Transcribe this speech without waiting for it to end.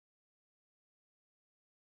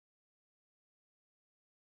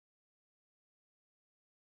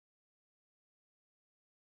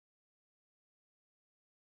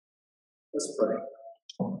Let's pray.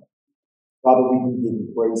 Father, we do give you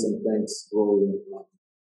praise and thanks, glory, and honor.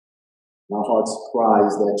 My heart's cry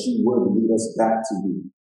is that you would lead us back to you.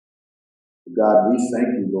 God, we thank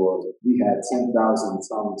you, Lord. If we had 10,000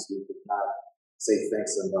 tongues, we could not say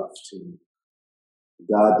thanks enough to you.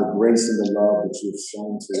 God, the grace and the love that you've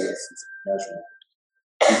shown to us is immeasurable.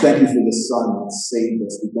 We thank you for the Son that saved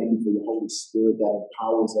us. We thank you for your Holy Spirit that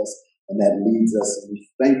empowers us and that leads us. And we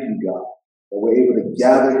thank you, God, that we're able to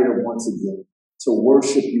gather here once again to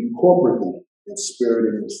worship you corporately in spirit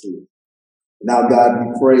and in truth. Now, God, we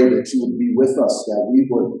pray that you would be with us, that we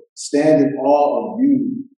would stand in awe of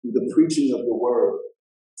you through the preaching of your word.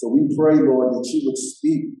 So we pray, Lord, that you would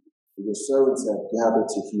speak, for your servants have gathered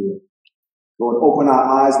to hear. Lord, open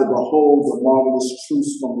our eyes to behold the marvelous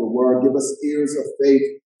truths from your word. Give us ears of faith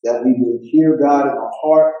that we will hear, God, in a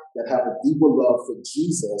heart that have a deeper love for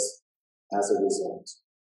Jesus as a result.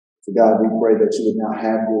 So, God, we pray that you would now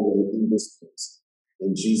have your way in this place.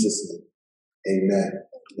 In Jesus' name, amen.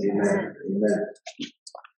 Amen. Amen.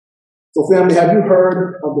 So, family, have you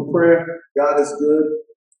heard of the prayer, God is good,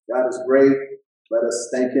 God is great, let us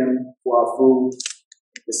thank him for our food?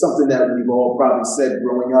 It's something that we've all probably said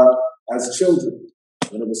growing up as children,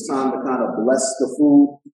 when it was time to kind of bless the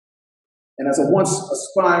food. And as a once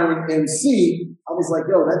aspiring MC, I was like,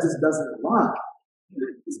 yo, that just doesn't rhyme.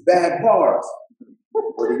 It's bad bars.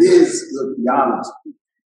 But it is good theology.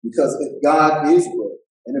 Because if God is good,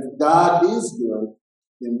 and if God is good,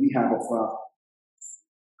 then we have a problem.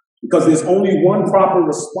 Because there's only one proper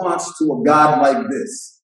response to a God like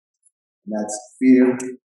this, and that's fear,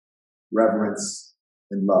 reverence,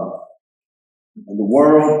 and love. And the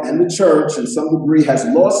world and the church, in some degree, has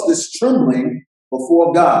lost this trembling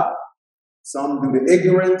before God. Some due to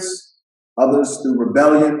ignorance, others through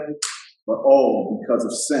rebellion, but all because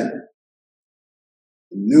of sin.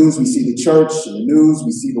 In the news, we see the church. In the news,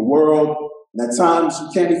 we see the world. And at times, you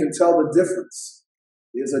can't even tell the difference.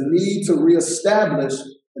 There's a need to reestablish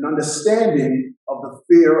an understanding of the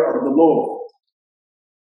fear of the Lord.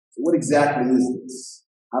 So what exactly is this?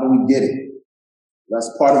 How do we get it?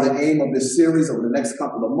 That's part of the aim of this series over the next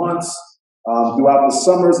couple of months. Throughout the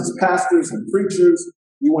summers, as pastors and preachers,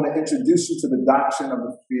 we want to introduce you to the doctrine of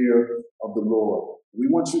the fear of the Lord. We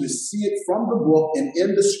want you to see it from the book and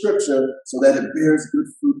in the scripture so that it bears good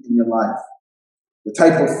fruit in your life. The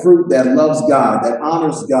type of fruit that loves God, that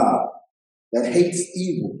honors God, that hates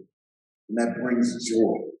evil, and that brings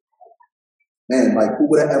joy. Man, like who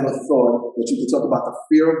would have ever thought that you could talk about the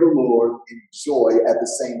fear of the Lord and joy at the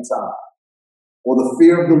same time? Or the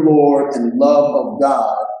fear of the Lord and love of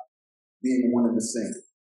God being one and the same.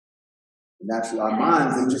 And naturally, our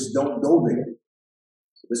minds, they just don't go there.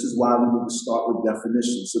 So this is why we need to start with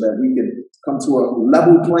definitions so that we can come to a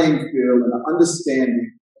level playing field and an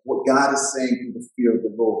understanding of what God is saying through the fear of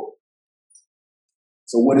the Lord.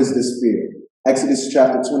 So what is this fear? Exodus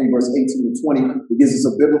chapter 20, verse 18 to 20, it gives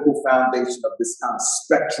us a biblical foundation of this kind of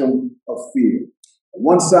spectrum of fear. On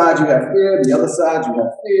one side, you have fear. The other side, you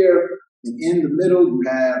have fear. And in the middle, you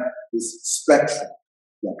have this spectrum.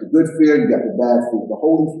 You got the good fear, you got the bad fear, the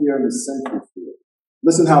holy fear and the sinful fear.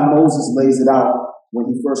 Listen how Moses lays it out when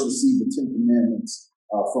he first received the 10 Commandments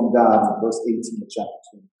from God in verse 18 of chapter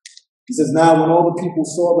 20. He says, now when all the people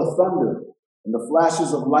saw the thunder and the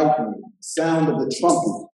flashes of lightning, the sound of the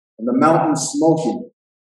trumpet, and the mountain smoking,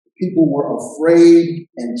 the people were afraid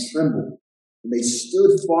and trembled. And they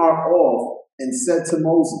stood far off and said to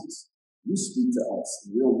Moses, you speak to us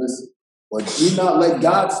and we'll listen. But do not let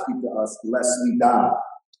God speak to us lest we die.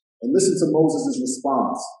 And listen to Moses'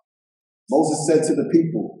 response. Moses said to the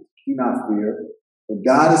people, do not fear, for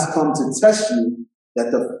God has come to test you,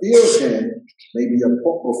 that the fear of him may be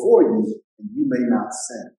before you, and you may not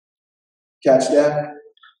sin. Catch that?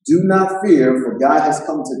 Do not fear, for God has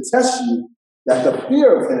come to test you, that the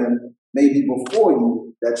fear of him may be before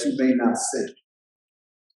you, that you may not sin.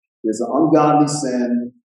 There's an ungodly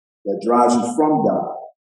sin that drives you from God.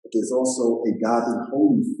 But there's also a godly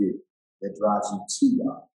holy fear that drives you to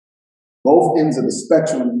God. Both ends of the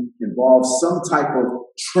spectrum involve some type of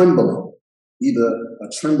trembling, either a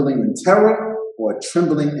trembling in terror or a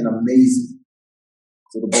trembling in amazement.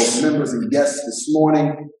 So to both members and guests this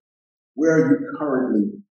morning, where are you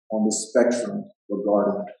currently on the spectrum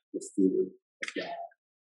regarding the fear of God?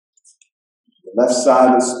 The left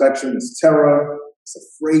side of the spectrum is terror,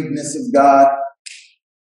 it's afraidness of God.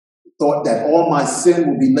 Thought that all my sin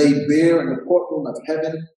will be laid bare in the courtroom of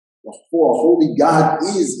heaven, for a holy God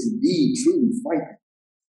is indeed truly frightening.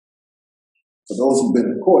 For those who've been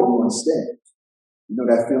in court, you understand. You know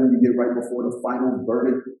that feeling you get right before the final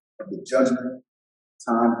verdict of the judgment?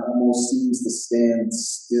 Time almost seems to stand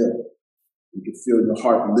still. You can feel your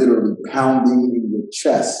heart literally pounding in your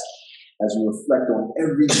chest as you reflect on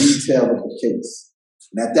every detail of the case.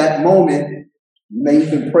 And at that moment, you may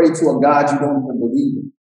even pray to a God you don't even believe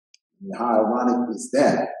in. And how ironic is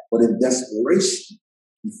that? But in desperation,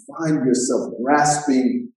 you find yourself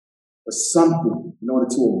grasping for something in order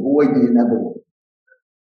to avoid the inevitable.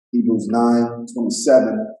 Hebrews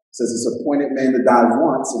 9:27 says it's appointed man to die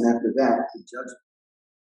once, and after that, the judgment.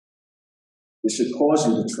 It should cause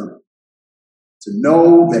you to tremble, to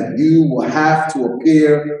know that you will have to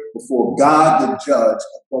appear before God the judge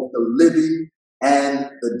of both the living and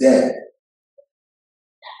the dead.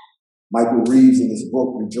 Michael Reeves in his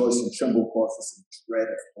book, Rejoice and Tremble, calls this a dread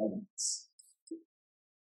of holiness.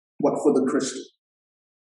 But for the Christian,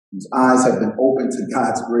 whose eyes have been opened to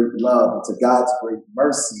God's great love and to God's great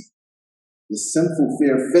mercy, this sinful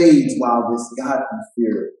fear fades while this godly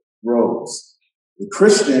fear grows. The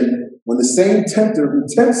Christian, when the same tempter who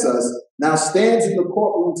tempts us now stands in the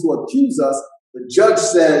courtroom to accuse us, the judge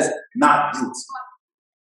says, not guilty.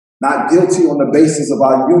 Not guilty on the basis of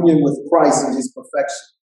our union with Christ and his perfection.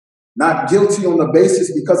 Not guilty on the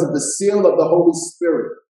basis because of the seal of the Holy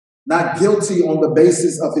Spirit. Not guilty on the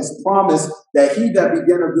basis of his promise that he that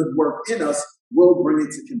began a good work in us will bring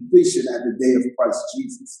it to completion at the day of Christ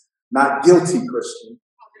Jesus. Not guilty, Christian.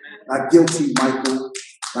 Not guilty, Michael.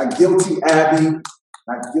 Not guilty, Abby.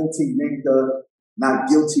 Not guilty, Minka. Not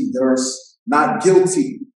guilty, Durst. Not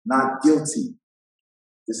guilty. Not guilty.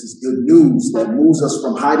 This is good news that moves us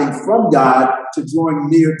from hiding from God to drawing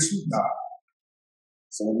near to God.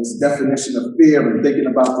 So in this definition of fear and thinking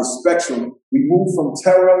about this spectrum, we move from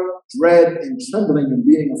terror, dread, and trembling and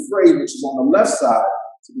being afraid, which is on the left side,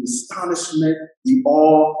 to the astonishment, the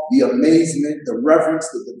awe, the amazement, the reverence,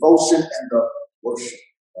 the devotion, and the worship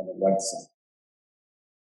on the right side.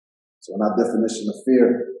 So in our definition of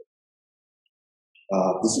fear,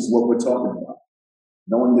 this is what we're talking about.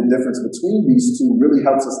 Knowing the difference between these two really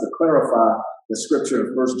helps us to clarify the scripture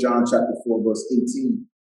in 1 John chapter 4, verse 18,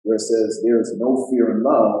 where it says, there is no fear in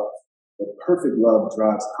love, but perfect love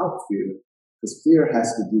drives out fear, because fear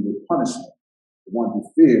has to do with punishment. The one who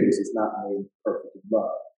fears is not made perfect in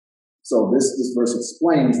love. So this verse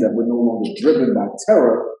explains that we're no longer driven by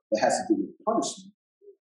terror that has to do with punishment,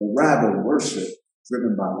 but rather worship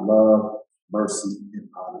driven by love, mercy, and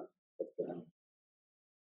honor of God.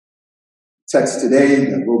 The text today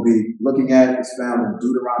that we'll be looking at is found in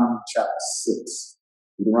Deuteronomy chapter 6.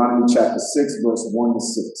 Deuteronomy chapter 6, verse 1 to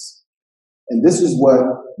 6. And this is what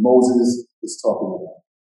Moses is talking about.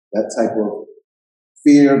 That type of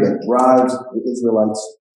fear that drives the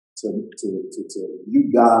Israelites to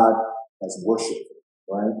view God as worship,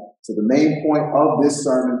 right? So the main point of this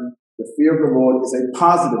sermon, the fear of the Lord is a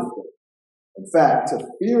positive thing. In fact, to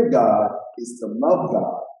fear God is to love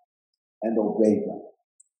God and obey God.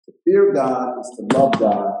 To fear God is to love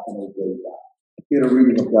God and obey God. Hear the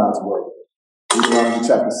reading of God's word. Deuteronomy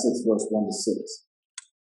chapter 6, verse 1 to 6.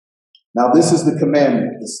 Now this is the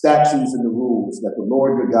commandment, the statutes and the rules that the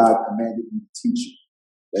Lord your God commanded you to teach you,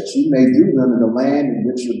 that you may do them in the land in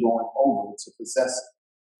which you're going over to possess it,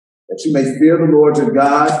 that you may fear the Lord your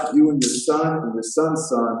God, you and your son and your son's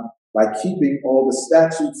son, by keeping all the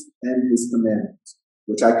statutes and his commandments,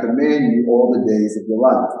 which I command you all the days of your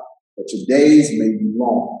life, that your days may be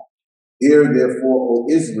long. Hear therefore, O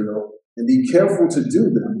Israel, and be careful to do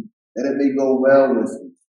them, that it may go well with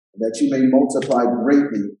you, and that you may multiply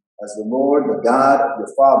greatly, as the Lord, the God of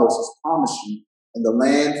your fathers, has promised you, in the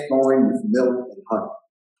land flowing with milk and honey.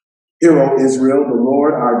 Hear, O Israel, the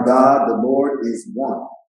Lord our God, the Lord is one.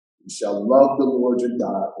 You shall love the Lord your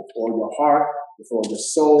God with all your heart, with all your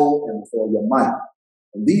soul, and with all your might.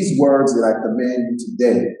 And these words that I command you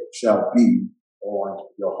today shall be on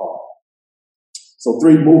your heart. So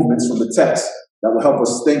 3 movements from the text that will help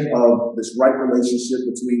us think of this right relationship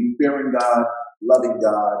between fearing God, loving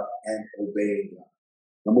God, and obeying God.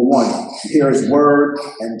 Number 1, hear his word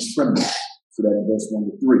and tremble. So that in verse 1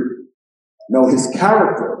 to 3. Know his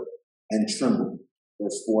character and tremble.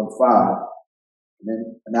 Verse 4 and 5. And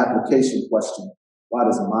then an application question. Why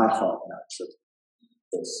does my heart not tremble?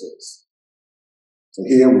 Verse 6. So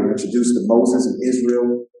here we're introduced to Moses and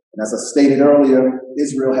Israel. And as I stated earlier,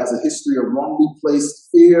 Israel has a history of wrongly placed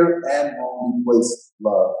fear and wrongly placed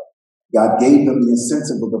love. God gave them the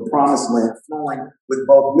incentive of the promised land flowing with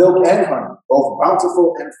both milk and honey, both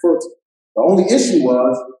bountiful and fertile. The only issue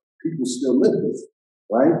was people still lived with it,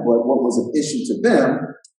 right? But what was an issue to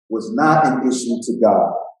them was not an issue to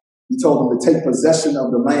God. He told them to take possession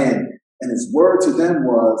of the land, and his word to them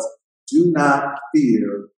was, do not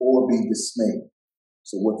fear or be dismayed.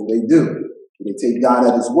 So what do? Do they take God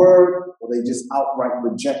at his word, or they just outright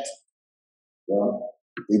reject him? Well,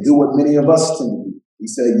 They do what many of us tend to do. He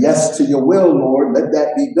said, yes to your will, Lord, let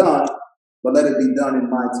that be done, but let it be done in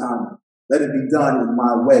my time. Let it be done in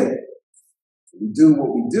my way. We do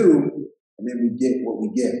what we do, and then we get what we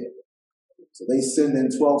get. So they send in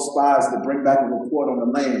 12 spies to bring back a report on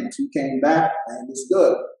the land. 2 came back, land was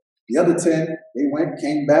good. The other 10, they went,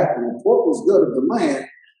 came back, the report was good of the land,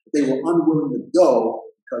 but they were unwilling to go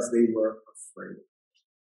because they were afraid.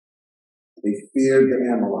 They feared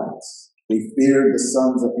the Amalekites. They feared the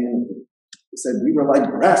sons of Anak. They said, we were like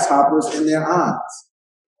grasshoppers in their eyes.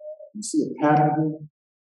 You see a pattern here?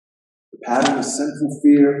 The pattern of sinful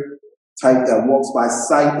fear, type that walks by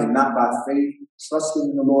sight and not by faith,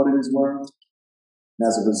 trusting in the Lord and his word. And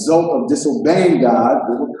as a result of disobeying God,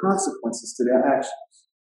 there were consequences to their actions.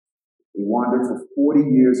 They wandered for 40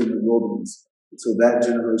 years in the wilderness until that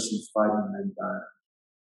generation of fighting men died.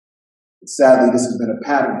 And sadly, this has been a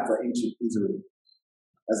pattern for ancient Israel.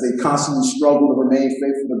 As they constantly struggle to remain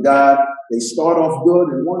faithful to God, they start off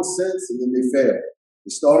good in one sense and then they fail. They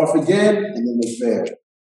start off again and then they fail.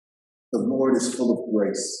 The Lord is full of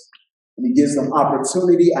grace. And he gives them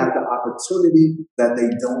opportunity after opportunity that they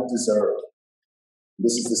don't deserve.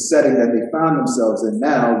 This is the setting that they found themselves in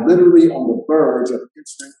now, literally on the verge of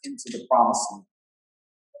entering into the promised land.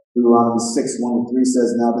 Deuteronomy 6:1-3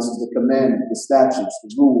 says, now this is the commandment, the statutes,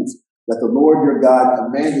 the rules that the Lord your God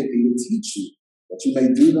commanded me to teach you, that you may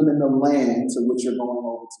do them in the land to which you're going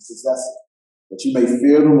over to possess it, that you may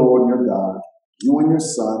fear the Lord your God, you and your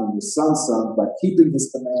son and your son's son, by keeping his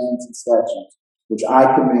commandments and statutes, which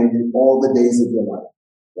I command you all the days of your life,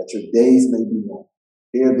 that your days may be long.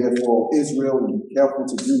 Hear therefore, O Israel, and be careful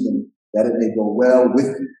to do them, that it may go well with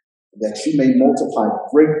you, and that you may multiply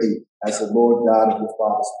greatly, as the Lord God of your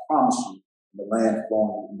fathers promised you, in the land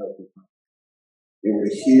flowing with milk and honey. They were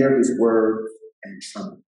to hear his word and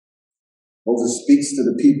tremble. Moses speaks to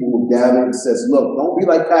the people who gathered and says, look, don't be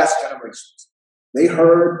like past generations. They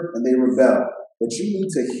heard and they rebelled. But you need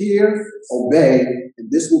to hear, obey,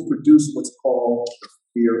 and this will produce what's called the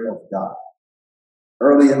fear of God.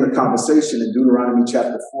 Early in the conversation in Deuteronomy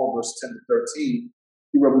chapter 4, verse 10-13,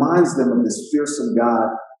 he reminds them of this fearsome God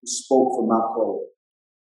who spoke from Mount Horeb,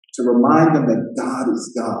 to remind them that God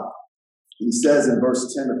is God. And he says in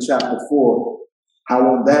verse 10 of chapter 4, how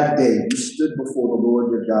on that day you stood before the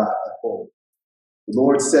Lord your God at Horeb. The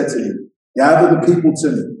Lord said to you, gather the people to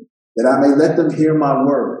me, that I may let them hear my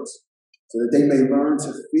words, so that they may learn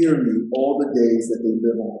to fear me all the days that they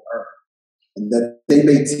live on earth, and that they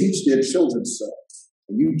may teach their children so.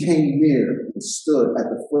 And you came near and stood at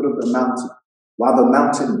the foot of the mountain, while the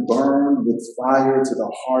mountain burned with fire to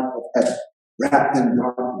the heart of heaven, wrapped in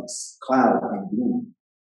darkness, cloud, and gloom.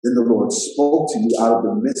 Then the Lord spoke to you out of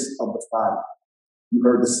the midst of the fire. You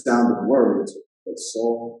heard the sound of words, but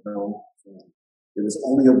saw no form. There was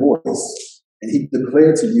only a voice, and he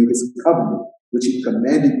declared to you his covenant, which he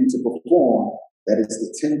commanded you to perform, that is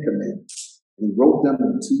the 10 Commandments. And he wrote them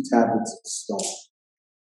on 2 tablets of stone.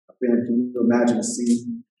 Man, can you imagine the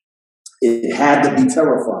scene? It had to be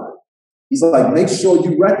terrifying. He's like, make sure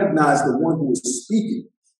you recognize the one who is speaking.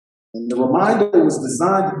 And the reminder was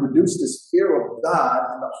designed to produce this fear of God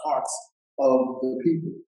in the hearts of the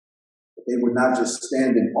people. They would not just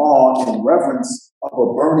stand in awe and reverence of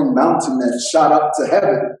a burning mountain that shot up to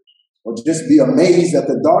heaven, or just be amazed at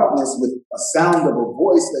the darkness with a sound of a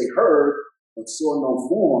voice they heard but saw no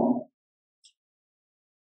form.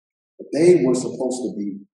 But they were supposed to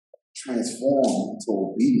be transformed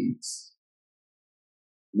into obedience.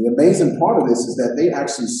 And the amazing part of this is that they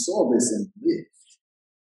actually saw this and lived.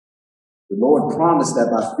 The Lord promised that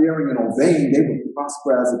by fearing and obeying, they would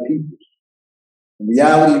prosper as a people. In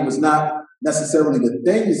reality, it was not necessarily the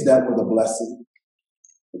things that were the blessing,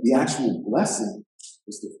 but the actual blessing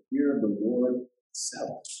was the fear of the Lord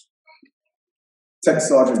itself. Tech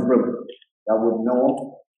Sergeant Briller, I wouldn't know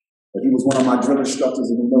him, but he was one of my drill instructors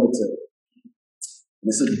in the military. And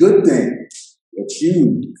it's a good thing that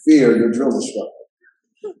you fear your drill instructor.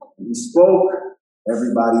 When he spoke,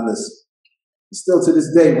 everybody listened. And still to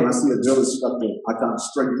this day, when I see a drill instructor, I kind of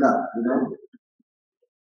straighten up, you know?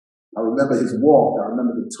 I remember his walk. I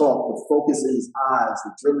remember the talk, the focus in his eyes,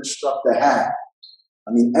 the drill instructor had.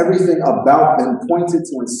 I mean, everything about them pointed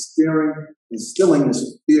to instilling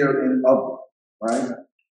this fear in others, right? Let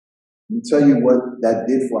me tell you what that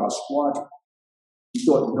did for our squadron. He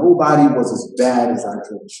thought nobody was as bad as our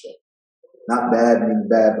drill instructor. Not bad meaning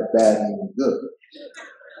bad, but bad meaning good.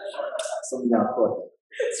 Some of y'all thought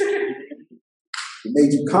that. It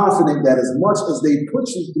made you confident that as much as they put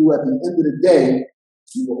you through at the end of the day,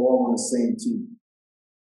 you were all on the same team.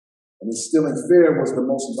 And instilling fear was the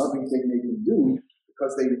most loving thing they could do,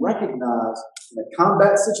 because they recognized in a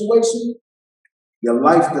combat situation, Your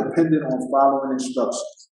life depended on following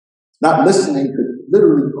instructions. Not listening could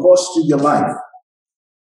literally cost you your life.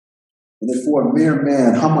 And if for a mere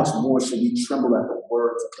man, how much more should we tremble at the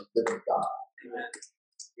words of the living God?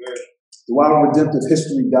 Throughout redemptive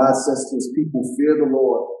history, God says to his people, fear the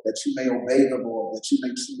Lord, that you may obey the Lord, that you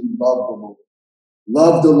may truly love the Lord.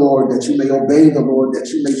 Love the Lord, that you may obey the Lord, that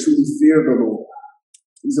you may truly fear the Lord.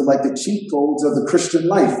 These are like the cheat codes of the Christian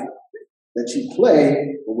life that you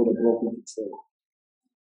play, but with a broken control.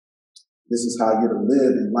 This is how you're to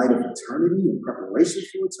live in light of eternity, in preparation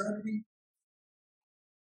for eternity.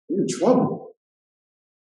 You're in trouble.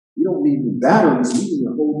 You don't need new batteries. You need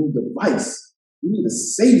a whole new device. You need a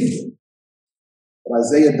savior. But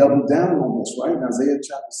Isaiah doubled down on this, right? In Isaiah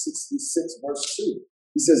chapter 66, verse 2.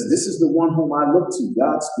 He says, this is the one whom I look to,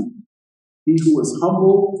 God speaking. He who is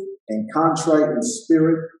humble and contrite in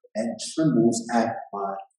spirit and trembles at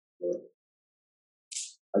my word.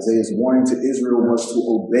 Isaiah's warning to Israel was to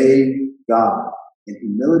obey God in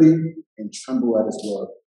humility and tremble at his word.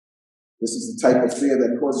 This is the type of fear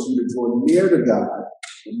that causes you to draw near to God,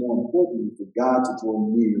 but more importantly, for God to draw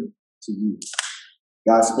near to you.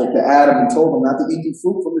 God spoke to Adam and told him not to eat the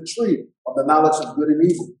fruit from the tree of the knowledge of good and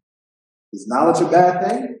evil. Is knowledge a bad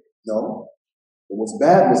thing? No. But what's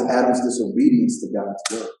bad was Adam's disobedience to God's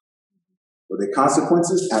word. Were there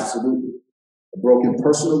consequences? Absolutely. A broken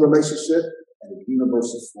personal relationship and a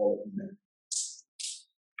universal fall of humanity.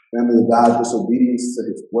 Family of God, disobedience to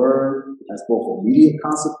his word has both immediate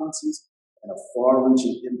consequences and a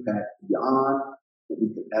far-reaching impact beyond what we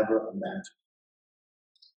could ever imagine.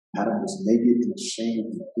 Adam was naked and ashamed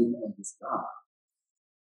and hid from his God.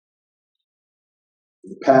 In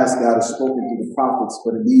the past, God has spoken through the prophets,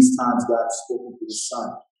 but in these times, God has spoken through the Son.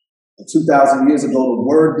 And 2,000 years ago, the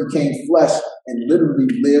Word became flesh and literally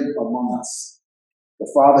lived among us.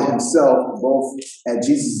 The Father himself, both at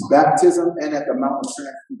Jesus' baptism and at the Mount of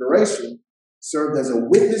Transfiguration, served as a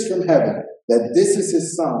witness from heaven that this is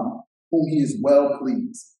his Son, whom he is well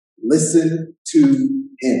pleased. Listen to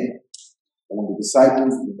him. And when the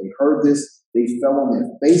disciples, when they heard this, they fell on their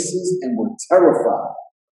faces and were terrified.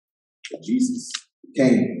 But Jesus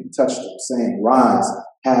came and touched them, saying, rise,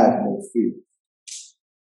 have no fear.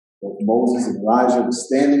 Both Moses and Elijah were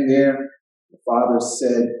standing there. The Father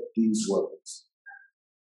said these words.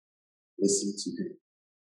 Listen to him.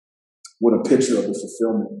 What a picture of the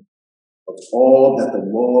fulfillment of all that the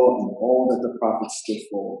law and all that the prophets stood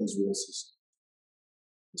for in Israel's history.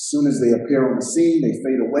 As soon as they appear on the scene, they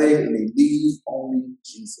fade away and they leave only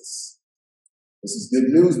Jesus. This is good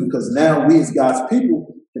news because now we as God's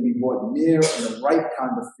people can be brought near in the right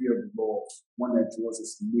kind of fear of the Lord, one that draws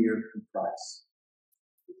us near to Christ.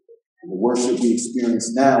 And the worship we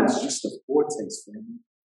experience now is just a foretaste, family.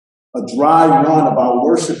 A dry run about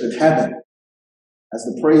worship in heaven. As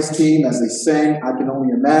the praise team, as they sang, I can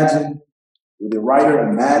only imagine, will the writer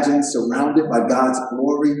imagine, surrounded by God's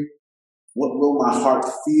glory, what will my heart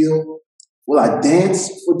feel? Will I dance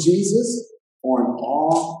for Jesus, or in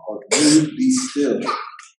awe of you be still?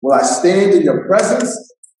 Will I stand in your presence?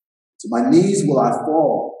 To my knees will I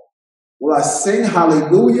fall? Will I sing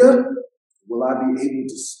hallelujah? Will I be able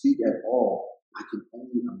to speak at all? I can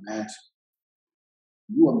only imagine.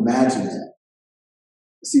 You imagine that.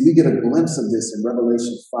 See, we get a glimpse of this in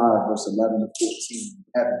Revelation 5, verse 11 to 14 in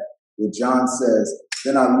heaven, where John says,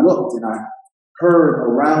 then I looked and I heard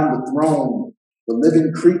around the throne the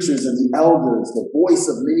living creatures and the elders, the voice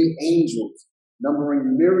of many angels,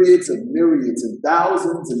 numbering myriads and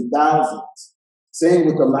thousands, saying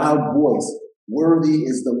with a loud voice, worthy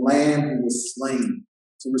is the Lamb who was slain,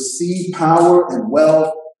 to receive power and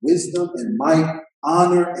wealth, wisdom and might,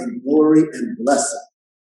 honor and glory and blessing.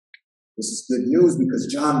 This is good news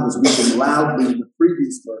because John was weeping loudly in the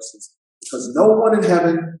previous verses because no one in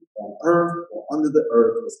heaven, on earth, or under the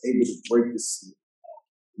earth was able to break the seal.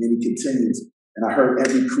 And then he continues, and I heard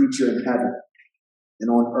every creature in heaven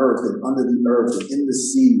and on earth and under the earth and in the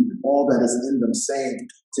sea and all that is in them saying,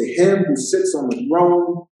 to him who sits on the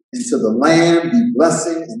throne and to the Lamb be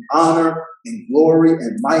blessing and honor and glory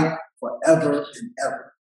and might forever and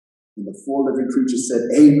ever. And the four living creatures said,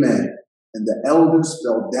 amen. And the elders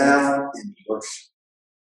fell down in worship.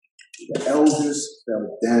 The elders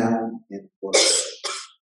fell down in worship.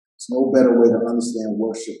 There's no better way to understand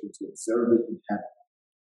worship than to observe it in heaven.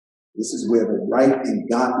 This is where the right and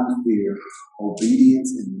godly fear,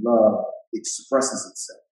 obedience, and love expresses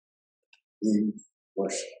itself in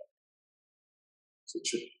worship. So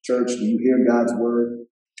church, do you hear God's word?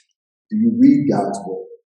 Do you read God's word?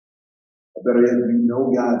 Or better yet, do you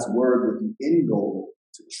know God's word with the end goal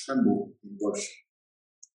to tremble in worship?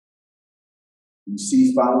 Do you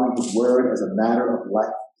see following his word as a matter of life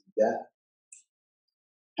and death?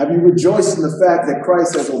 Have you rejoiced in the fact that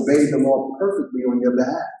Christ has obeyed the law perfectly on your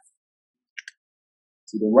behalf?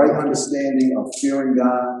 See, the right understanding of fearing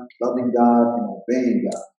God, loving God, and obeying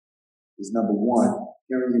God is number one,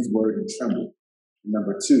 hearing his word and trembling. And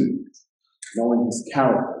number two, knowing his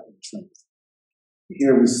character and trembling.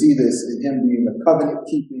 Here we see this in him being the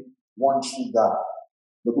covenant-keeping, one true God.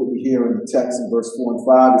 Look what we hear in the text in verse 4 and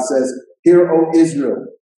 5. It says, "Hear, O Israel,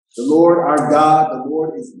 the Lord our God, the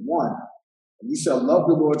Lord is one. And you shall love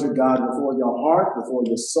the Lord your God with all your heart, with all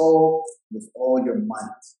your soul, with all your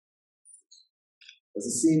might." Does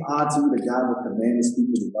it seem odd to you that God would command his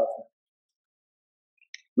people to love him?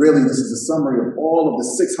 Really, this is a summary of all of the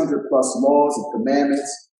 600 plus laws and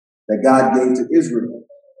commandments that God gave to Israel.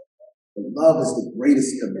 But love is the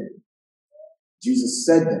greatest commandment. Jesus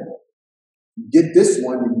said that. You get this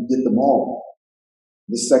one and you get them all.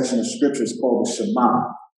 This section of scripture is called the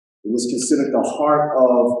Shema. It was considered the heart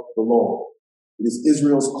of the law. It is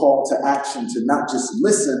Israel's call to action to not just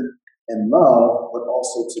listen and love, but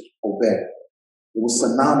also to obey. It was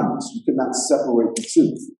synonymous. You could not separate the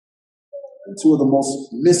two. And two of the most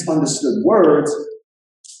misunderstood words,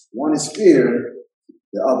 one is fear,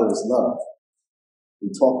 the other is love. We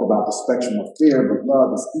talked about the spectrum of fear, but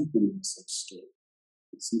love is equally misunderstood.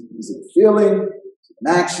 Is it a feeling? Is it an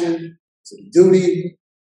action? Is it a duty?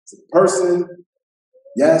 Is it a person?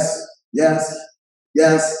 Yes, yes,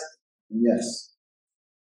 yes, and yes.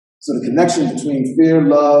 So the connection between fear,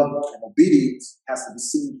 love, and obedience has to be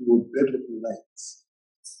seen through a biblical lens.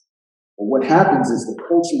 But what happens is the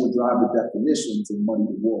culture will drive the definitions and muddy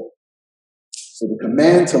the water. So the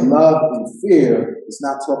command to love and fear is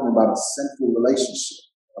not talking about a sinful relationship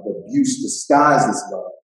of abuse disguised as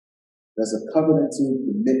love. There's a covenantal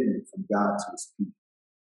commitment from God to his people.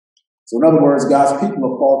 So in other words, God's people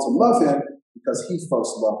are called to love him because he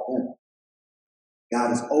first loved them.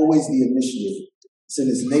 God is always the initiator. It's in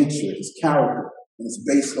his nature, his character, and it's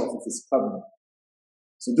based off of his covenant.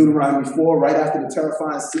 So Deuteronomy 4, right after the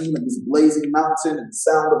terrifying scene of this blazing mountain and the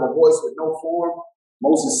sound of a voice with no form,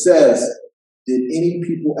 Moses says, "Did any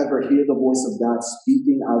people ever hear the voice of God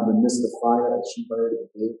speaking out of the midst of fire as you heard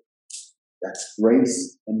it did?" That's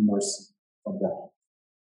grace and mercy from God.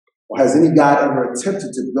 Or has any God ever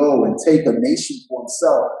attempted to go and take a nation for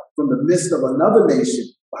himself from the midst of another nation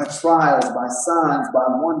by trials, by signs, by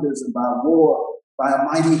wonders, and by war, by a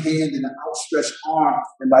mighty hand and an outstretched arm,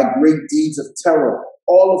 and by great deeds of terror,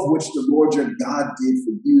 all of which the Lord your God did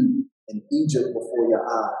for you in Egypt before your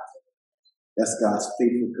eyes? That's God's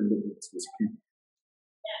faithful commitment to his people.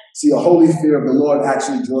 See, a holy fear of the Lord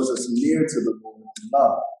actually draws us near to the Lord in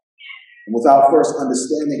love. And without first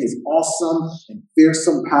understanding his awesome and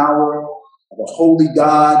fearsome power of a holy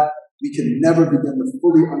God, we can never begin to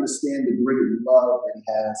fully understand the great love that he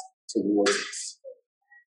has towards us.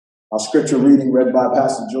 Our scripture reading read by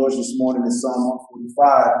Pastor George this morning in Psalm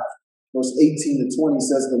 145, verse 18 to 20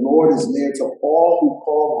 says, "The Lord is near to all who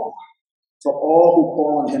call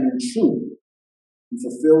on him in truth. He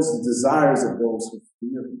fulfills the desires of those who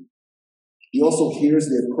fear him. He also hears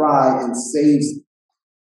their cry and saves them.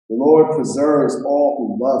 The Lord preserves all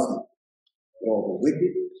who love him, but all the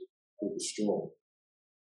wicked will destroy.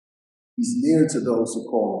 He's near to those who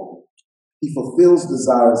call on him. He fulfills the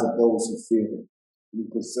desires of those who fear him. He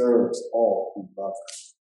preserves all who love him."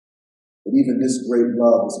 But even this great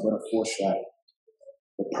love is but a foreshadow.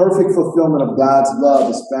 The perfect fulfillment of God's love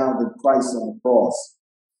is found in Christ on the cross,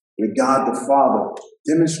 where God the Father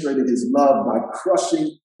demonstrated his love by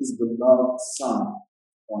crushing his beloved Son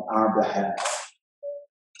on our behalf.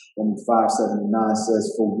 Romans 5:7-9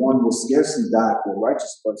 says, "For one will scarcely die for a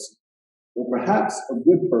righteous person, or perhaps a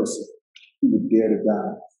good person he would dare to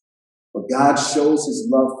die. But God shows his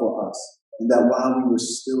love for us, in that while we were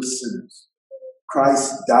still sinners,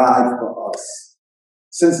 Christ died for us.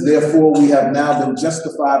 Since therefore we have now been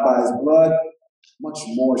justified by his blood, much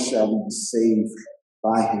more shall we be saved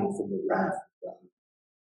by him from the wrath of God."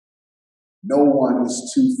 No one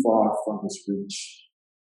is too far from his reach.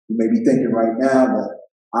 You may be thinking right now that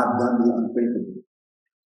I've done the unthinkable.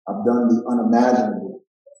 I've done the unimaginable.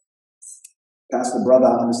 Pastor, brother,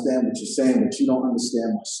 I understand what you're saying, but you don't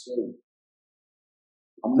understand my story.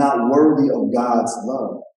 I'm not worthy of God's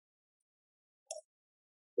love.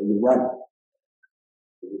 But you're right.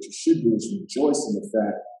 But what you should do is rejoice in the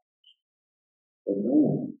fact that no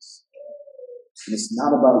one is. And it's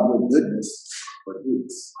not about your goodness, but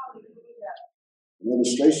his. An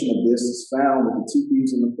illustration of this is found with the two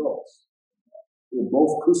thieves on the cross. They were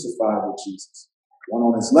both crucified with Jesus. One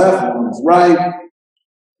on his left, one on his right.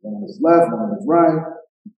 One on his left, one on his right.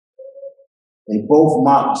 They both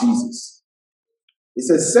mocked Jesus. He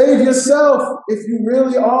said, "Save yourself if you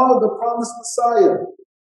really are the promised Messiah.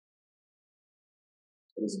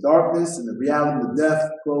 As darkness and the reality of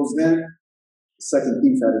death closed in, the second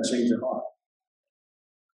thief had a change of heart.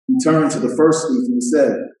 He turned to the first thief and he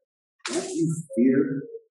said, "Don't you fear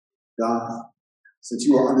God, since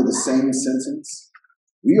you are under the same sentence?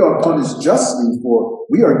 We are punished justly, for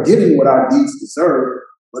we are getting what our deeds deserve,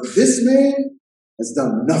 but this man has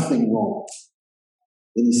done nothing wrong."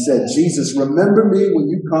 Then he said, "Jesus, remember me when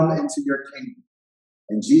you come into your kingdom."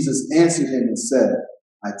 And Jesus answered him and said,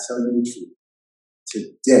 "I tell you the truth.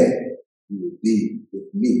 Today you will be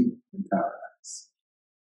with me in paradise."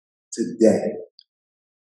 Today.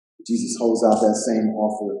 Jesus holds out that same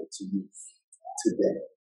offer to you today.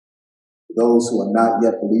 For those who are not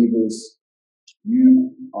yet believers,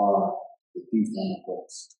 you are the thief on the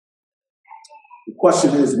cross. The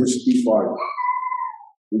question is, which thief are you?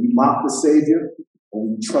 Will you mock the Savior, or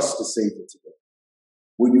will you trust the Savior today?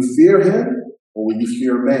 Will you fear him, or will you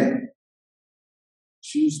fear man?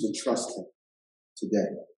 Choose to trust him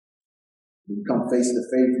today. When you come face to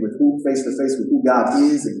face with who God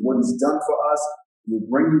is and what he's done for us, it will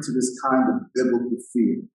bring you to this kind of biblical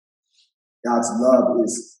fear. God's love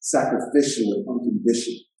is sacrificial and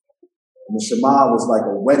unconditional. And the Shema was like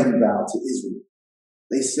a wedding vow to Israel.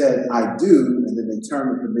 They said, "I do," and then they turned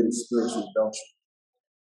and committed spiritual adultery.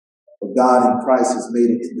 But God in Christ has made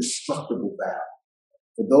an indestructible vow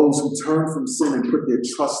for those who turn from sin and put their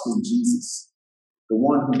trust in Jesus, the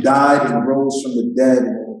one who died and rose from the dead,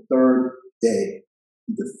 and on the third day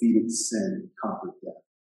he defeated sin and conquered death.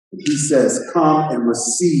 And he says, "Come and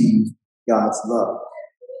receive God's love."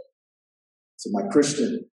 So my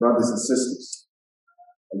Christian brothers and sisters,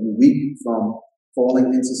 are you weak from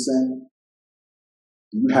falling into sin?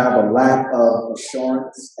 Do you have a lack of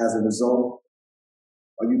assurance as a result?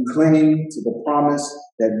 Are you clinging to the promise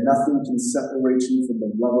that nothing can separate you from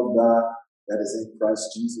the love of God that is in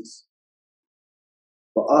Christ Jesus?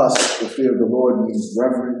 For us, the fear of the Lord means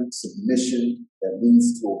reverent submission that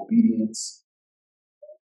leads to obedience.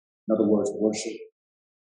 In other words, worship.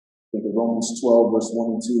 Think of Romans 12, verse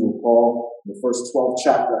 1 and 2, where Paul, in the first 12th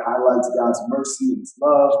chapter, highlights God's mercy and his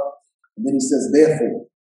love. And then he says, "Therefore,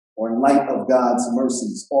 or in light of God's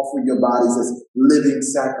mercies, offer your bodies as living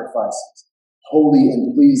sacrifices, holy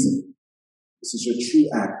and pleasing." This is your true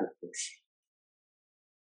act of worship.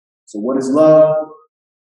 So what is love?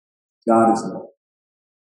 God is love.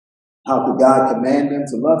 How could God command them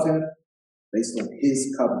to love him? Based on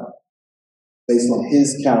his covenant, based on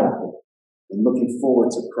his character, and looking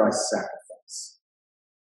forward to Christ's sacrifice.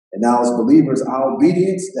 And now as believers, our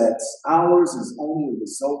obedience that's ours is only a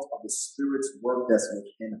result of the Spirit's work that's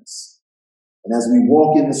within us. And as we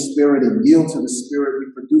walk in the Spirit and yield to the Spirit,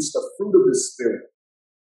 we produce the fruit of the Spirit.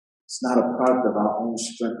 It's not a product of our own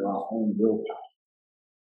strength or our own willpower.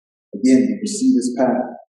 Again, you see this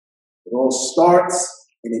pattern. It all starts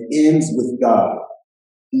and it ends with God.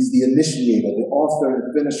 He's the initiator, the author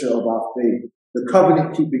and finisher of our faith, the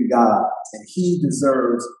covenant-keeping God, and he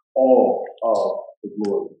deserves all of the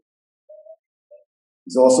glory.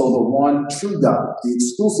 He's also the one true God, the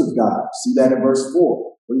exclusive God. See that in verse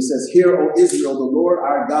 4, where he says, "Hear, O Israel, the Lord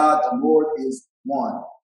our God, the Lord is one."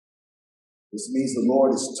 This means the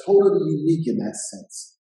Lord is totally unique in that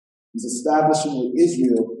sense. He's establishing with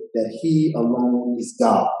Israel that he alone is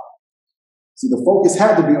God. See, the focus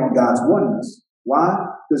had to be on God's oneness. Why?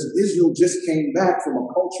 Because Israel just came back from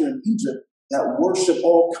a culture in Egypt that worshiped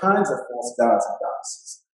all kinds of false gods and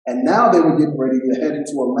goddesses. And now they were getting ready to head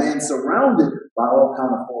into a land surrounded by all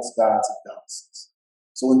kinds of false gods and goddesses.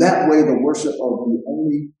 So in that way, the worship of the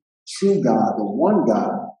only true God, the one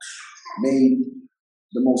God, made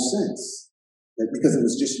the most sense. Because it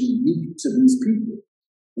was just unique to these people.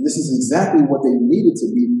 And this is exactly what they needed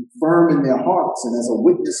to be firm in their hearts and as a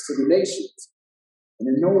witness to the nations. And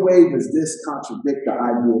in no way does this contradict the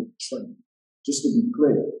idea of the Trinity, just to be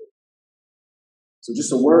clear. So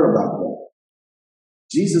just a word about that.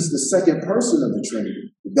 Jesus, the second person of the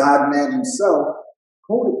Trinity, the God-man himself,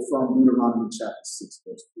 quoted from Deuteronomy chapter 6,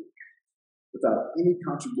 verse 4, without any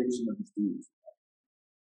contradiction of his deeds.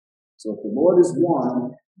 So if the Lord is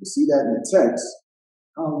one, we see that in the text,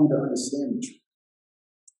 how are we to understand the truth?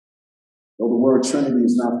 Though the word Trinity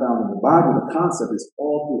is not found in the Bible, the concept is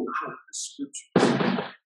all throughout the Scripture.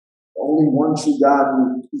 The only one true God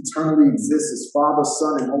who eternally exists as Father,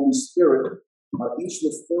 Son, and Holy Spirit are each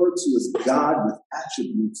referred to as God with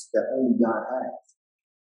attributes that only God has.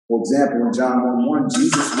 For example, in John 1:1,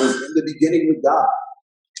 Jesus was in the beginning with God.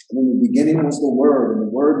 And in the beginning was the Word, and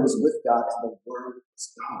the Word was with God, and the Word was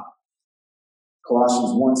God.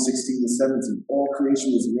 Colossians 1:16 and 17, all creation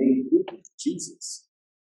was made through Jesus.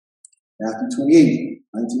 Matthew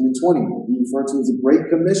 28:19 to 20, he referred to as a great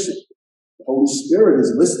commission. The Holy Spirit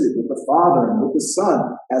is listed with the Father and with the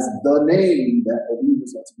Son as the name that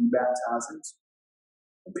believers are to be baptized into.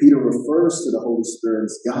 And Peter refers to the Holy Spirit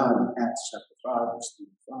as God in Acts chapter 5, verse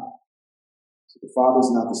 35. So the Father is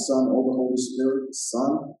not the Son or the Holy Spirit. The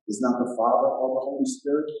Son is not the Father or the Holy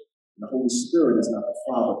Spirit. And the Holy Spirit is not the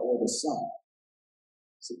Father or the Son.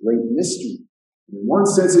 It's a great mystery. In one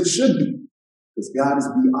sense, it should be, because God is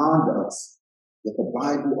beyond us. Yet the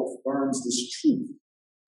Bible affirms this truth.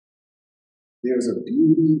 There is a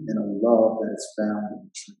beauty and a love that is found in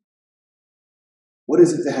the truth. What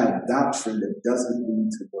is it to have doctrine that doesn't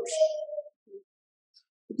lead to worship?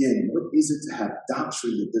 Again, what is it to have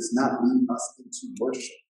doctrine that does not lead us into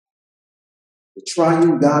worship? The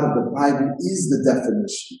triune God of the Bible is the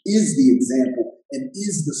definition, is the example, and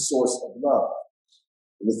is the source of love.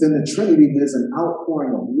 Within the Trinity, there's an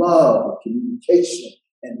outpouring of love and communication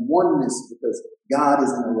and oneness because God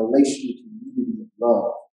is in a relational community of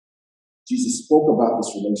love. Jesus spoke about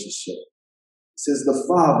this relationship. He says, the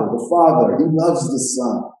Father, he loves the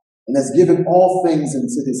Son and has given all things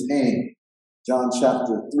into his hand. John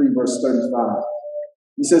chapter 3, verse 35.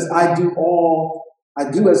 He says, I do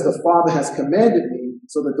as the Father has commanded me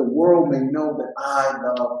so that the world may know that I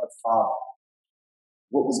love the Father.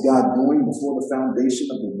 What was God doing before the foundation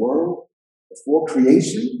of the world? Before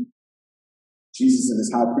creation? Jesus in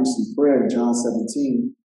his high priestly prayer in John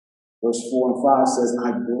 17, verse 4 and 5 says,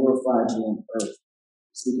 I glorified you on earth,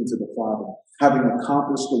 speaking to the Father, having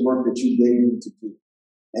accomplished the work that you gave me to do.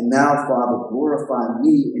 And now, Father, glorify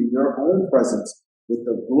me in your own presence with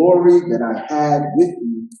the glory that I had with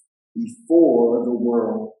you before the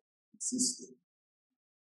world existed.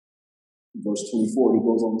 In verse 24, he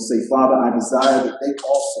goes on to say, Father, I desire that they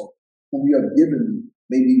also, whom you have given me,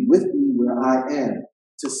 may be with me where I am,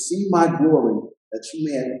 to see my glory that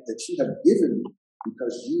you have given me,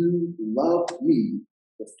 because you loved me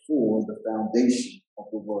before the foundation of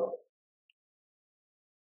the world.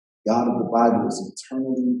 God of the Bible is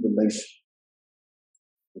eternally relational.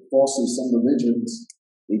 And falsely, some religions,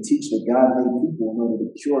 they teach that God made people in order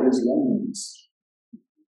to cure his loneliness.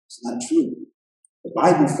 It's not true. The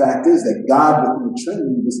Bible fact is that God within the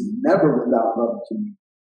Trinity was never without love and community.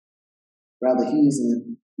 Rather, he's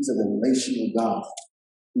a relational God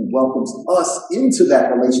who welcomes us into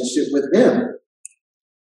that relationship with him.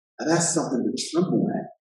 And that's something to tremble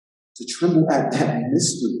at that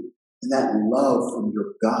mystery and that love from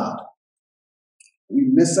your God. We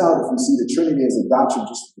miss out if we see the Trinity as a doctrine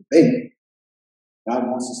just to debate. God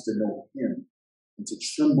wants us to know him and to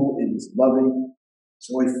tremble in his loving,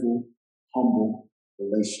 joyful, humble,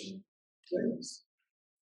 relational ways.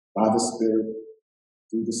 By the Spirit,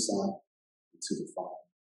 through the Son, and to the Father.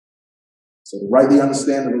 So to rightly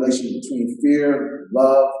understand the relationship between fear,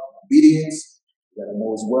 love, obedience, you got to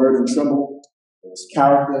know his word and tremble, know his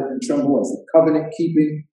character and tremble as the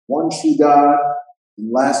covenant-keeping, one true God.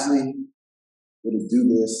 And lastly, we're to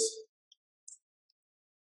do this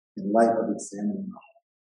in light of examining our heart.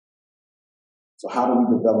 So how do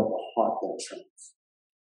we develop a heart that trembles?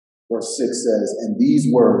 Verse 6 says, and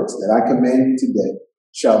these words that I command you today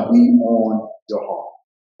shall be on your heart.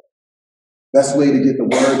 Best way to get the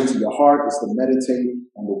word into your heart is to meditate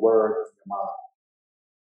on the word in your mind.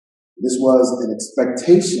 This was an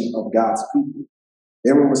expectation of God's people.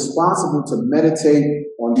 They were responsible to meditate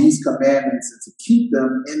on these commandments and to keep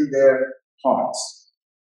them in their hearts.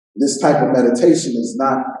 This type of meditation is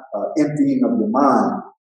not emptying of your mind,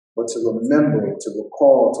 but to remember, to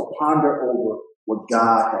recall, to ponder over what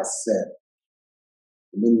God has said.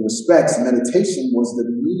 In many respects, meditation was the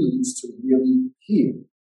means to really hear.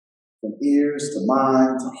 From ears to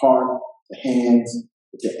mind to heart to hands,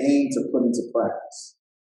 with the aim to put into practice.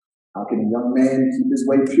 How can a young man keep his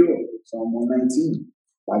way pure? Psalm 119.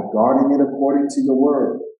 By guarding it according to your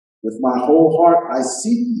word. With my whole heart I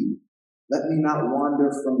seek you. Let me not wander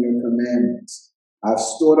from your commandments. I've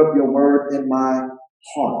stored up your word in my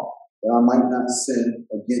heart, that I might not sin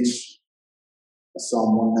against you. That's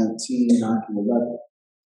Psalm 119, 9 to 11.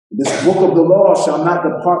 This book of the law shall not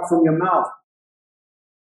depart from your mouth,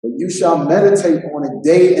 but you shall meditate on it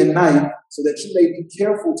day and night, so that you may be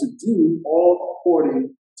careful to do all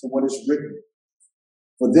according to what is written.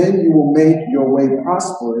 For then you will make your way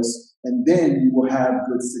prosperous, and then you will have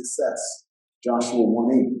good success. Joshua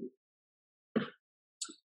 1:8.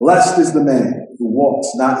 Blessed is the man who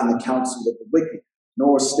walks not in the counsel of the wicked,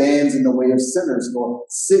 nor stands in the way of sinners, nor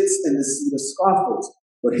sits in the seat of scoffers.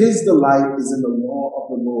 But his delight is in the law of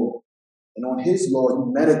the Lord, and on his law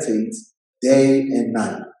he meditates day and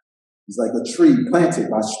night. He's like a tree planted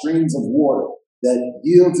by streams of water that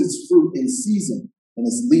yields its fruit in season, and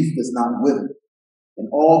its leaf does not wither. And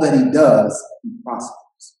all that he does, he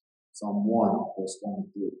prospers. Psalm 1, verse 1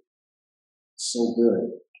 and 3. So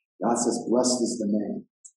good. God says, blessed is the man.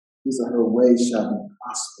 His or her way shall be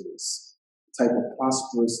prosperous. The type of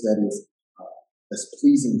prosperous that's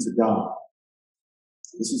pleasing to God.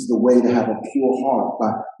 This is the way to have a pure heart,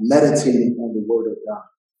 by meditating on the word of God.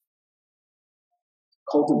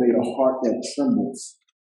 Cultivate a heart that trembles.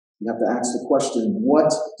 You have to ask the question,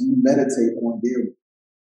 what do you meditate on daily?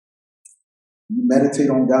 Do you meditate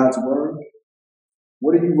on God's word?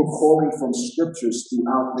 What are you recalling from scriptures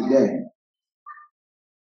throughout the day?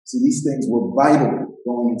 See, these things were vital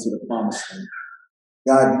going into the promised land.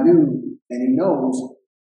 God knew and he knows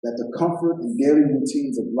that the comfort and daily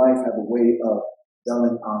routines of life have a way of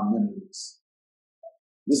dulling our memories.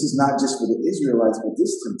 This is not just for the Israelites, but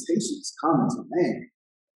this temptation is common to man.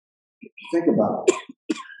 Think about it.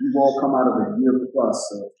 We've all come out of a year plus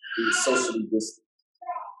of being socially distant,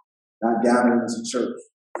 not gathering as a church.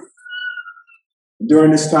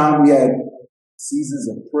 During this time, we had seasons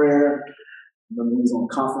of prayer. Remember, we was on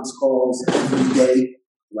conference calls every day,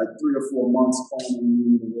 like 3 or 4 months, calling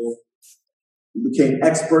in the world. We became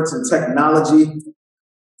experts in technology.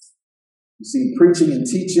 You see, preaching and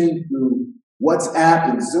teaching through WhatsApp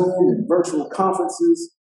and Zoom and virtual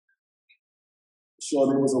conferences. Sure,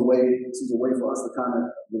 this was a way for us to kind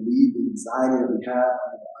of relieve the anxiety that we have on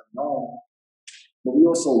the unknown. But we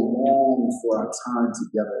also long for our time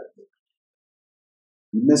together.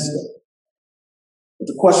 We missed it. But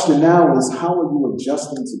the question now is, how are you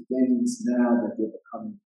adjusting to things now that they're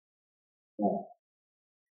becoming normal?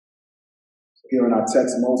 So here in our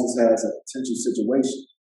text, Moses has a potential situation.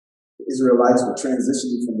 The Israelites were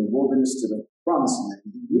transitioning from the wilderness to the promised land.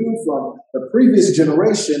 He knew from the previous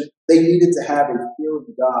generation they needed to have a fear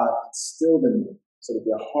of God instilled in them so that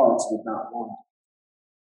their hearts would not wander.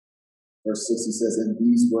 Verse 6, he says, "And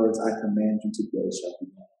these words I command you today shall be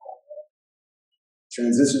done."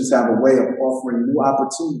 Transitions have a way of offering new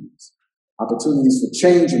opportunities. Opportunities for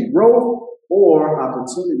change and growth, or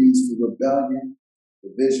opportunities for rebellion,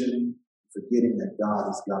 division, forgetting that God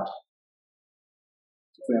is God.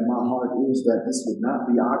 And my heart is that this would not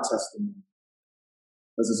be our testimony.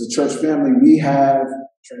 Because as a church family, we have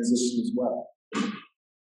transitioned as well.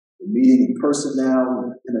 We're meeting in person now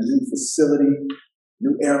in a new facility,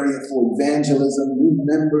 new area for evangelism, new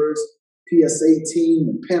members, PSA team,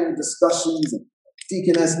 and panel discussions, and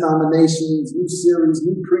deaconess nominations, new series,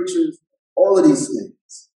 new preachers, all of these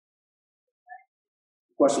things.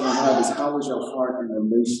 The question I have is, how is your heart in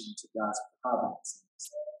relation to God's providence?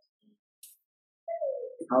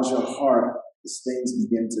 How's your heart as things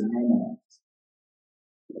begin to normalize?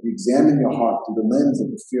 You examine your heart through the lens of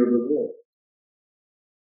the fear of the Lord.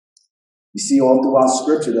 You see all throughout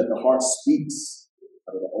Scripture that the heart speaks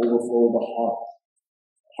out of the overflow of the heart.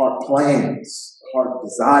 The heart plans, the heart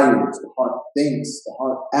desires, the heart thinks, the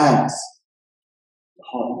heart acts, the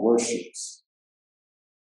heart worships.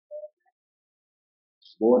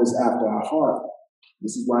 The Lord is after our heart.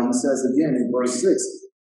 This is why he says again in verse 6,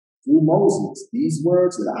 through Moses, these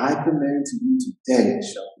words that I command to you today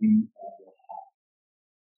shall be on your heart.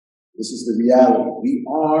 This is the reality. We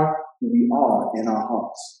are who we are in our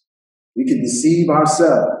hearts. We can deceive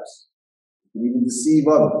ourselves. We can even deceive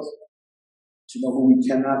others. But you know who we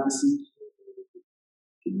cannot deceive?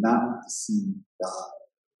 We cannot deceive God.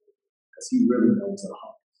 Because he really knows our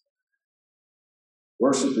hearts.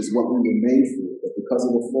 Worship is what we were made for, but because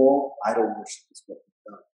of the fall, idol worship is what we've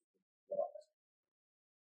done.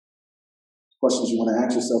 Questions you want to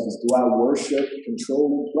ask yourself is, do I worship,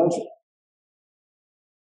 control, and pleasure?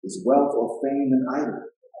 Is wealth or fame an idol?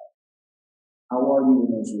 How are you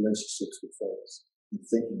in those relationships with folks and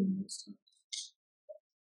thinking in those terms?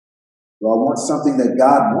 Do I want something that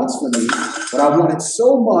God wants for me, but I want it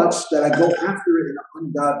so much that I go after it in an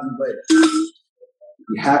ungodly way? It can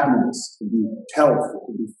be happiness, it can be health, it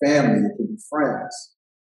can be family, it can be friends.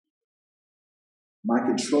 Am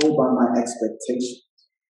I controlled by my expectations?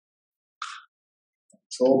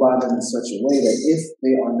 Controlled by them in such a way that if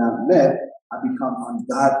they are not met, I become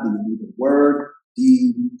ungodly in either word,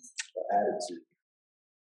 deed, or attitude.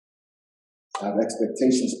 I have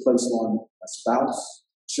expectations placed on a spouse,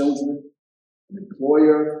 children, an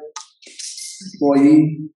employer,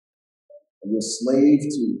 employee, and you're a slave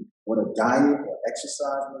to what a diet or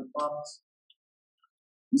exercise may promise.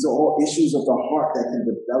 These are all issues of the heart that can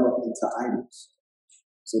develop into idols.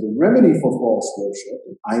 So the remedy for false worship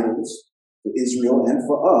and idols for Israel and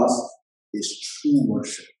for us is true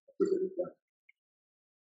worship of the living God.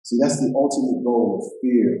 See, that's the ultimate goal of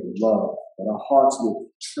fear and love, that our hearts will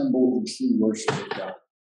tremble in true worship of God.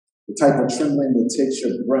 The type of trembling that takes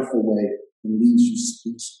your breath away and leaves you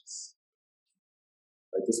speechless.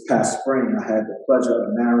 Like this past spring, I had the pleasure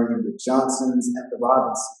of marrying the Johnsons and the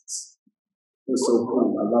Robinsons. It was so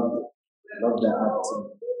cool. I loved it. I loved that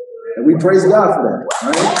opportunity. And we praise God for that,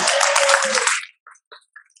 right?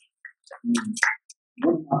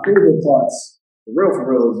 One of my favorite parts, for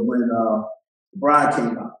real, is when the bride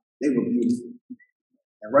came out. They were beautiful.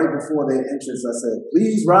 And right before their entrance, I said,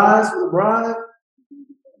 please rise for the bride.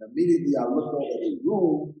 And immediately I looked over the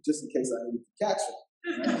room just in case I needed to catch her.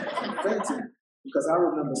 I'm fainting because I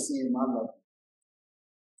remember seeing my mother.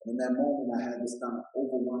 And in that moment, I had this kind of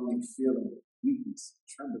overwhelming feeling of weakness,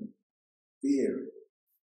 trembling, fear.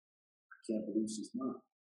 I can't believe she's mine.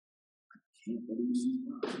 I can't believe she's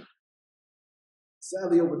mine.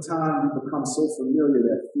 Sadly, over time, we become so familiar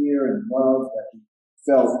that fear and love that we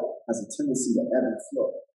felt has a tendency to ebb and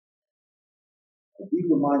flow. But be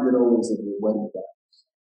reminded always of your wedding vows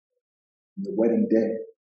and your wedding day.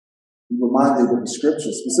 Be reminded of the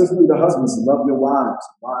scriptures, specifically the husbands, love your wives,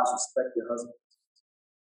 wives respect your husbands.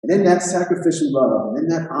 And in that sacrificial love, and in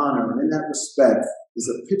that honor, and in that respect, is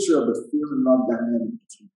a picture of the fear and love dynamic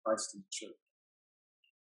between Christ and the church.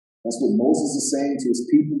 That's what Moses is saying to his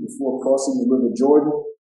people before crossing the river Jordan,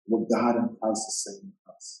 what God in Christ is saying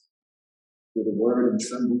to us. With the word and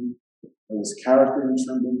tremble, there was character and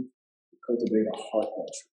tremble, to cultivate a heart that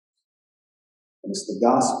trembles. And it's the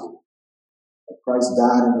gospel that Christ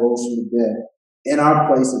died and rose from the dead in our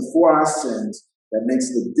place and for our sins that makes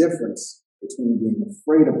the difference between being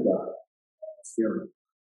afraid of God and fearing Him.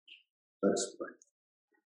 Let us pray.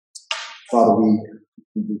 Father, we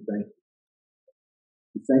do thank you.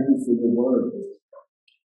 We thank you for your word.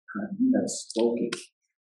 God, you have spoken.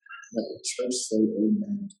 Let the church say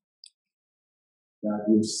amen. God,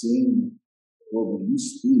 we have seen, Lord, when you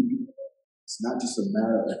speak, it's not just a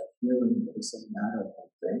matter of hearing, but it's a matter of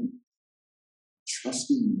obeying.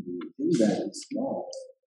 Trusting you in that is love.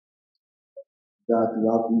 God,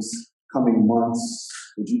 throughout these coming months,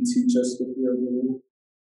 would you teach us to fear you?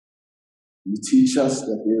 Will you teach us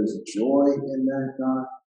that there is joy in that, God?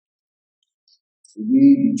 Will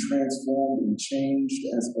we be transformed and changed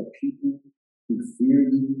as a people who fear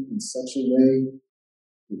you in such a way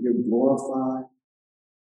that you're glorified?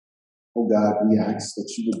 Oh God, we ask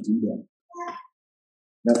that you would do that.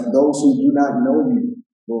 That those who do not know you,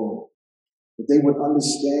 Lord, that they would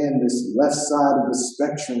understand this left side of the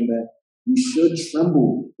spectrum, that we should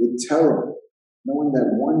tremble with terror, knowing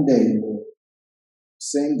that one day, Lord, the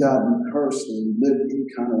same God we cursed and we lived any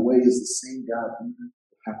kind of way is the same God we will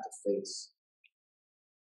have to face.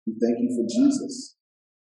 We thank you for Jesus,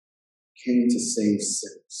 who came to save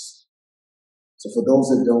sinners. So for those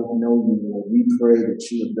that don't know you, Lord, we pray that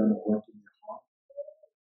you have done a work in their heart,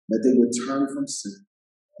 that they would turn from sin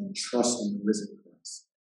and trust in the risen Christ.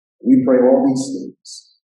 We pray all these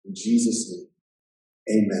things in Jesus'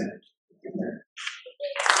 name. Amen. Amen.